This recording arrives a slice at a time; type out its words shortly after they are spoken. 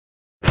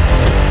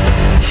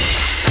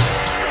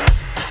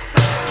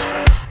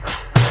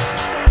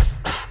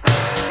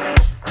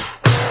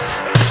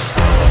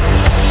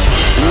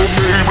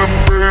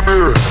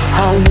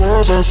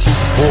I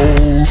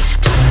supposed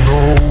to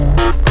know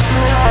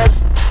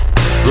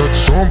that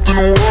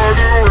something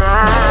wasn't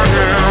right?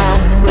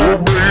 Oh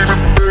baby,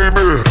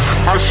 baby,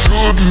 I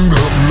shouldn't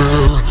have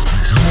let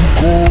you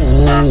go.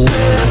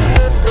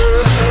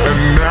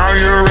 And now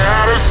you're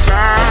out of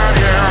sight.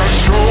 Yeah,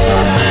 show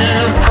me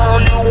how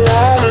you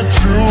want it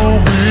to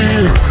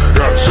be.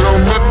 Yeah,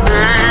 tell me,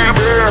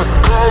 baby,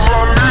 'cause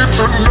I need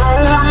to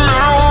know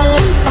now.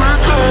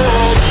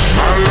 Because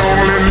my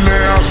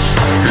loneliness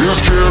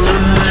is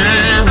killing me.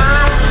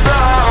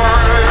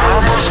 I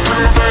must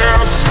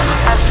confess,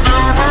 I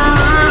still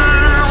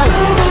believe.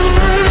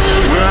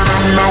 When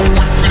I'm not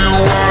with you,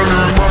 I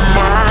lose my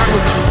mind.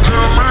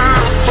 Give me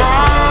a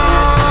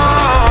sign.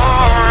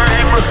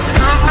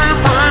 Give me,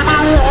 baby,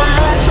 one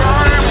more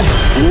time.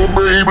 Oh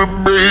baby,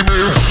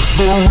 baby,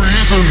 the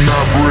reason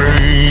I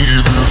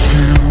breathe is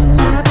you.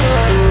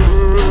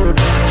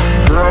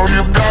 Girl,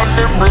 you got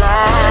me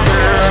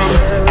blinded.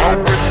 I'm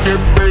with you,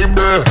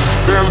 baby,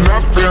 there's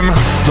nothing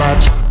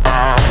that I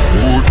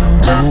wouldn't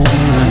do.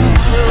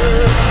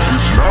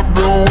 It's not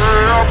the way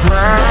I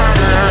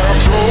planned it.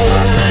 Show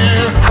me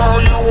how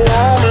you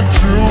want it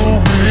to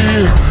be.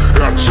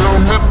 Yeah, tell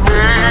me,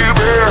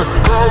 baby,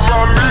 'cause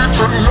I need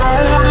to know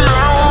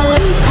now.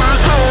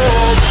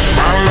 Because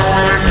my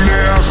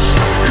loneliness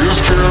is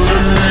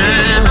killing me.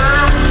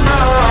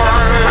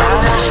 I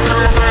must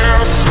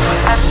confess,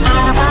 I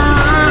still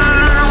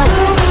believe.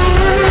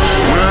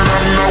 When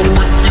I'm not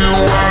with you,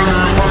 I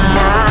lose my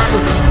mind.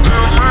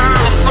 Give me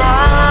a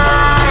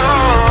sign.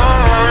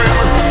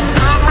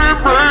 Give me,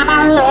 baby,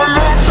 one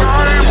more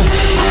time.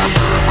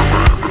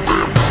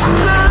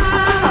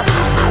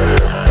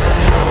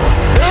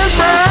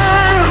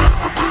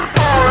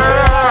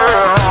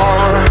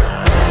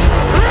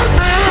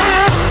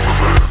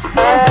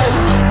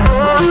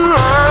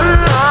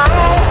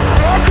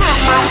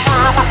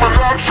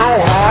 So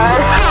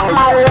hard,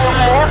 one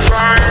more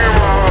time.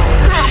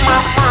 Hit me,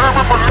 baby,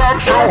 but not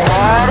so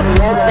hard.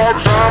 One more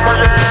time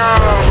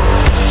again.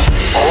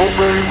 Oh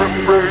baby,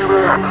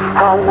 baby,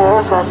 how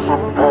was I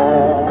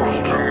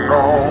supposed to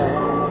know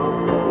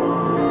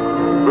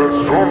that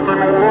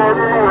something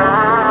wasn't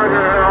right?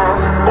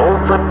 Oh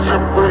pretty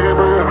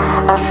baby,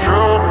 I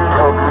should